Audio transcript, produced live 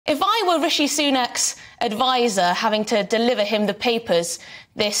If I were Rishi Sunak's advisor having to deliver him the papers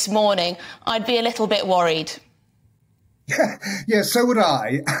this morning, I'd be a little bit worried. Yeah, so would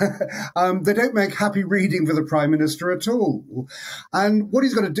I. They don't make happy reading for the Prime Minister at all. And what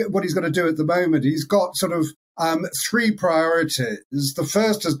he's going to do at the moment, he's got sort of three priorities. The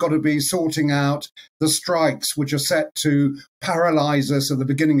first has got to be sorting out the strikes, which are set to paralyse us at the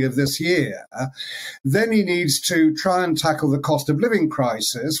beginning of this year. Then he needs to try and tackle the cost of living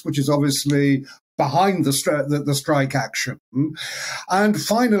crisis, which is obviously behind the strike action. And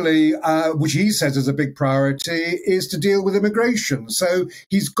finally, which he says is a big priority, is to deal with immigration. So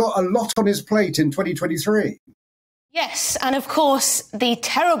he's got a lot on his plate in 2023. Yes, and of course, the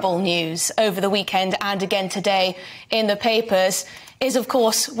terrible news over the weekend and again today in the papers is, of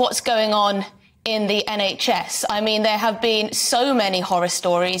course, what's going on in the NHS. I mean, there have been so many horror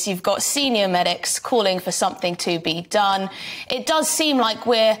stories. You've got senior medics calling for something to be done. It does seem like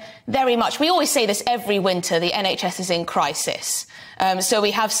we're very much, we always say this every winter, the NHS is in crisis. So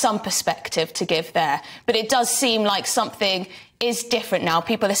we have some perspective to give there. But it does seem like something is different now.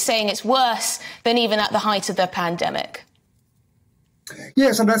 People are saying it's worse than even at the height of the pandemic.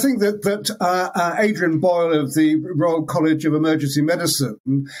 Yes, and I think that Adrian Boyle of the Royal College of Emergency Medicine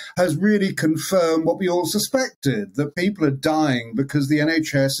has really confirmed what we all suspected, that people are dying because the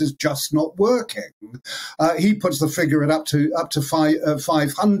NHS is just not working. He puts the figure at up to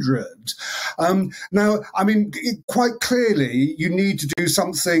 500. Now, I mean, quite clearly, you need to do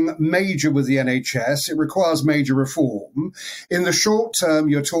something major with the NHS. It requires major reform. In the short term,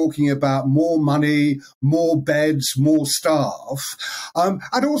 you're talking about more money, more beds, more staff. And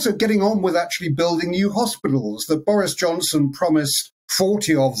also getting on with actually building new hospitals that Boris Johnson promised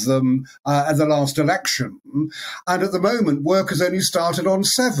 40 of them at the last election. And at the moment, work has only started on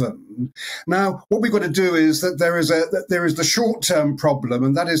 7. Now, what we've got to do is that there is the short-term problem,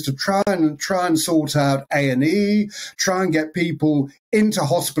 and that is to try and sort out A&E, try and get people into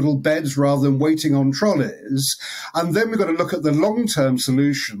hospital beds rather than waiting on trolleys. And then we've got to look at the long-term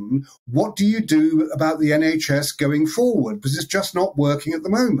solution. What do you do about the NHS going forward? Because it's just not working at the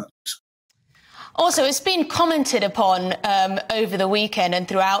moment. Also, it's been commented upon over the weekend and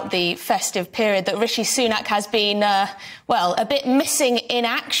throughout the festive period that Rishi Sunak has been, well, a bit missing in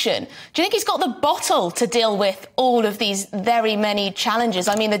action. Do you think he's got the bottle to deal with all of these very many challenges?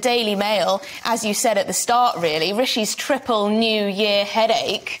 I mean, the Daily Mail, as you said at the start, really, Rishi's triple New Year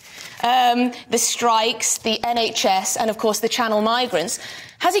headache, the strikes, the NHS and, of course, the Channel migrants.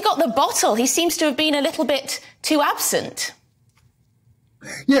 Has he got the bottle? He seems to have been a little bit too absent.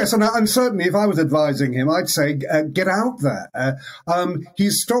 Yes, and certainly if I was advising him, I'd say get out there.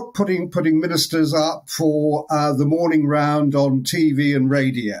 He's stopped putting ministers up for the morning round on TV and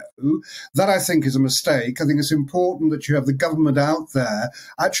radio. That, I think, is a mistake. I think it's important that you have the government out there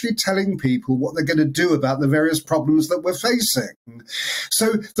actually telling people what they're going to do about the various problems that we're facing.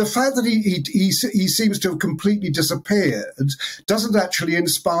 So the fact that he seems to have completely disappeared doesn't actually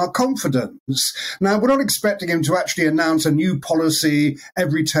inspire confidence. Now, we're not expecting him to actually announce a new policy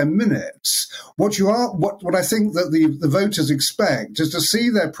every 10 minutes. What I think that the voters expect is to see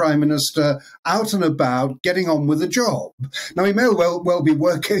their Prime Minister out and about, getting on with the job. Now, he may well be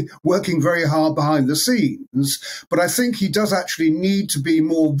working very hard behind the scenes, but I think he does actually need to be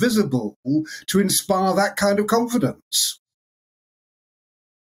more visible to inspire that kind of confidence.